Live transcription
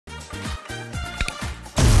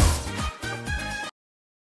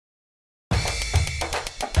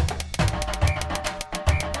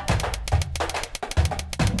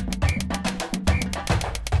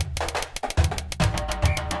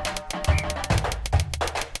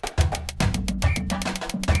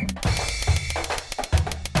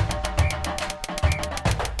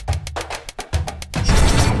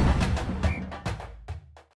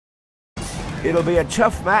It'll be a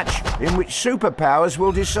tough match in which superpowers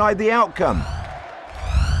will decide the outcome.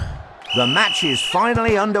 The match is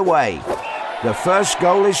finally underway. The first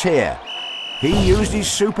goal is here. He used his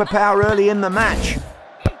superpower early in the match.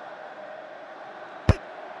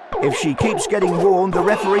 If she keeps getting warned, the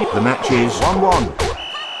referee... The match is 1-1.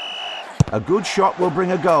 A good shot will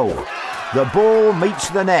bring a goal. The ball meets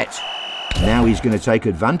the net. Now he's going to take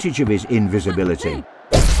advantage of his invisibility.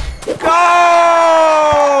 Goal!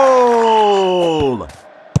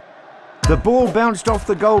 The ball bounced off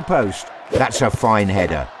the goalpost. That's a fine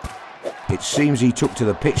header. It seems he took to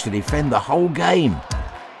the pitch to defend the whole game.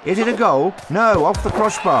 Is it a goal? No, off the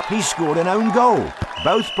crossbar. He scored an own goal.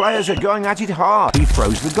 Both players are going at it hard. He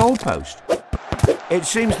throws the goalpost. It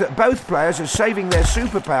seems that both players are saving their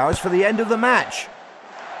superpowers for the end of the match.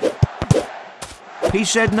 He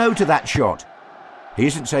said no to that shot. He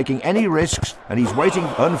isn't taking any risks and he's waiting.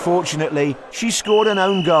 Unfortunately, she scored an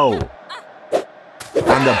own goal.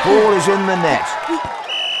 And the ball is in the net.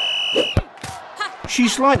 She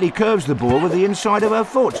slightly curves the ball with the inside of her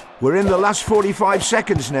foot. We're in the last 45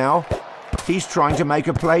 seconds now. He's trying to make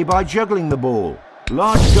a play by juggling the ball.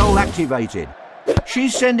 Large goal activated.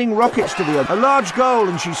 She's sending rockets to the other. A large goal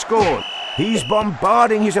and she scored. He's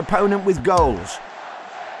bombarding his opponent with goals.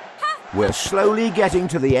 We're slowly getting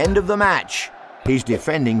to the end of the match. He's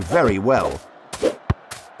defending very well.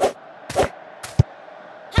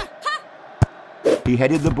 He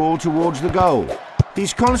headed the ball towards the goal.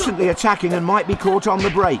 He's constantly attacking and might be caught on the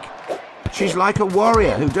break. She's like a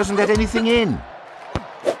warrior who doesn't let anything in.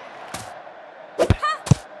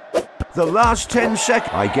 The last 10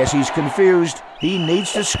 seconds. I guess he's confused. He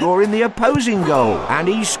needs to score in the opposing goal. And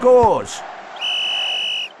he scores.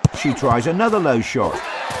 She tries another low shot.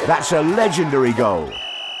 That's a legendary goal.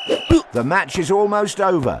 The match is almost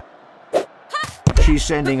over. She's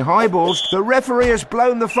sending high balls. The referee has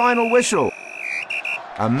blown the final whistle.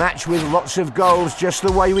 A match with lots of goals, just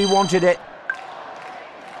the way we wanted it.